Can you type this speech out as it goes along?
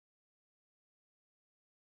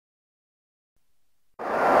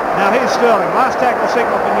Sterling. Last tackle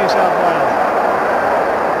signal for New South Wales.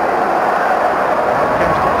 Out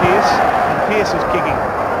comes to Pearce, and Pearce is kicking.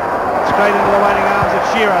 Straight into the waiting arms of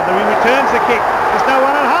Shearer. He returns the kick. There's no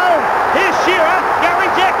one at home. Here's Shearer. Garry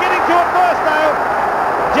Jack getting to it first though.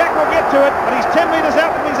 Jack will get to it, but he's 10 metres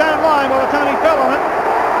out from his own line by the time he fell on it.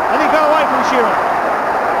 And he got away from Shearer.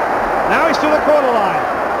 Now he's to the quarter line.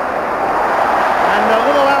 And a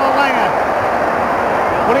little Alan Langer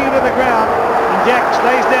putting him to the ground, and Jack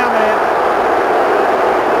stays down there.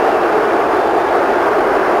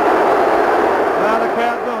 Now the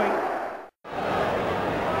crowd booing.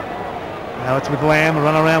 Now it's with Lamb,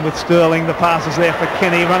 run around with Sterling. The pass is there for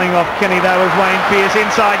Kenny. Running off Kenny though is Wayne Pearce.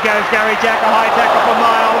 Inside goes Garry Jack, a high tackle for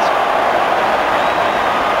Miles.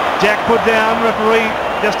 Jack put down. Referee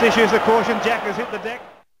just issues the caution. Jack has hit the deck.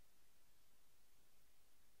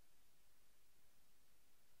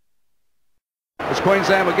 As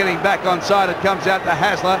Queensland were getting back on side, it comes out to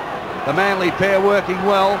Hasler. The Manly pair working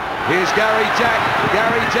well. Here's Garry Jack.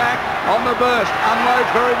 Garry Jack on the burst.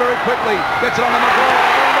 Unloads very, very quickly. Gets it on the McCall.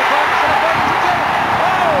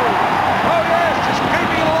 Oh yes, just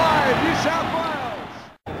keeping it alive. New South Wales.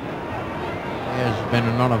 He has been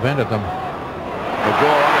a non-event at them.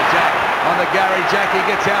 McCall on the Jack. On the Garry Jack, he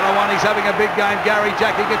gets out of one. He's having a big game. Garry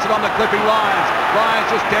Jack, he gets it on the Clippy Lions. Lions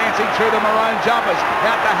just dancing through the maroon jumpers.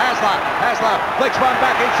 Out to Hasler. Hasler flicks one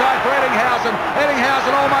back inside for Eddinghausen.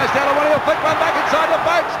 Eddinghausen almost out of one. He'll flick one back inside the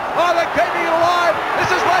Folks. Oh, they're keeping it alive.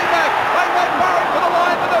 This is Langmack. Langmack burrowing for the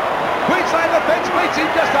line, but the Queensland defence beats him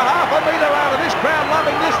just a half a metre out of this crowd.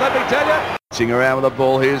 Loving this, let me tell you. Around with the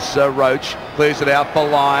ball. Here's Roach. Clears it out for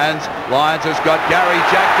Lions. Lions has got Garry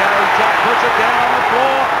Jack. Garry Jack puts it down on the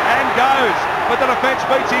floor and goes. But the defence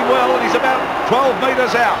beats him well, and he's about 12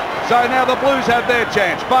 metres out. So now the Blues have their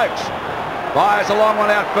chance. Folks fires a long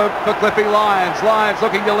one out for Cliffy Lions. Lions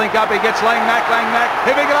looking to link up. He gets Langmack. Langmack.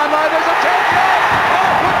 If he can unload, there's a chance.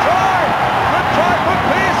 Oh, good try. Good try. Put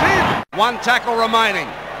Pearce in. One tackle remaining.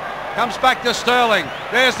 Comes back to Sterling.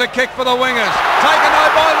 There's the kick for the wingers. Taken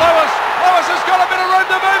over by Lewis. Lewis has got a bit of room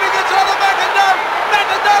to move. He gets it on the back and no. Back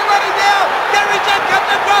and no running down. Garry Jack comes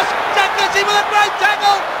across. Jack gets him with a great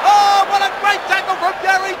tackle. Oh, what a great tackle from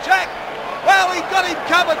Garry Jack. Well, he got him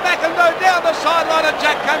covered. Back and no down the sideline, and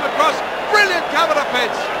Jack came across. Brilliant cover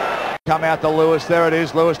defence. Come out to Lewis. There it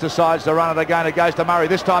is. Lewis decides to run it again. It goes to Murray.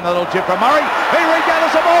 This time the little chip from Murray. He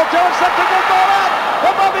regathers the ball. Jones slips a good ball out.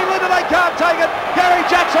 The Bobby Linder, they can't take it. Garry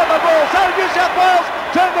Jack's on the ball. So New South Wales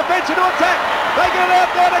turn defence into attack. They get it out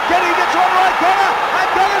there to Kenny. Gets on right corner. And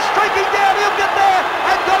Connor's streaking down. He'll get there.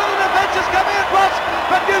 And Connor, the defence is coming across.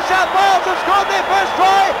 But New South Wales have scored their first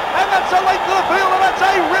try. And that's a length to the field. And that's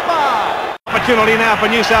a ripper. Opportunity now for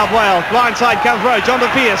New South Wales. Blindside comes Roach on to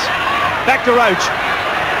Pearce. Back to Roach.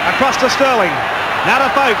 Across to Sterling. Now to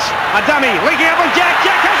Folks. A dummy. Linking up with Jack.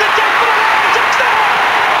 Jack has it. Jack for the line. Jack's there.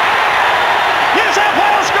 New South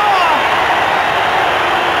Wales score.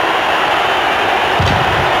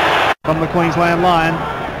 From the Queensland line.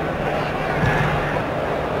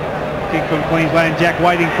 Kick from Queensland. Jack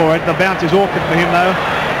waiting for it. The bounce is awkward for him though.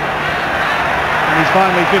 And he's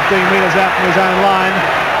finally 15 metres out from his own line.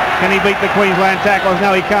 Can he beat the Queensland tackles?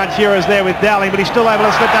 No, he can't. Shearer's there with Dowling, but he's still able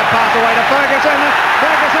to slip that pass away to Ferguson.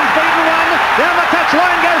 Ferguson's beaten one. Down the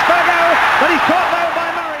touchline goes Fergo, but he's caught though by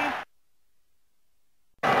Murray.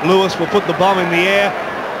 Lewis will put the bomb in the air.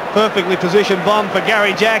 Perfectly positioned bomb for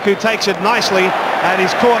Garry Jack, who takes it nicely, and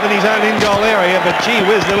he's caught in his own in-goal area. But gee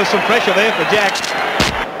whiz, there was some pressure there for Jack.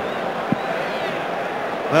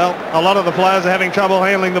 Well, a lot of the players are having trouble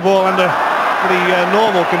handling the ball under pretty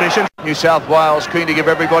normal conditions. New South Wales keen to give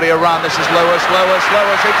everybody a run. This is Lewis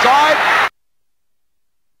inside.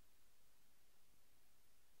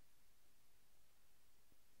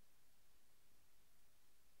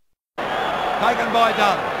 Taken by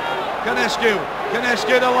Dunn. Canescu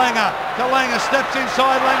to Langer. Steps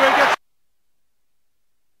inside. Langer gets.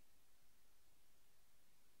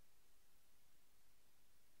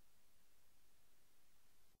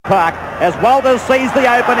 Clark, as Walters sees the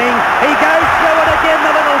opening, he goes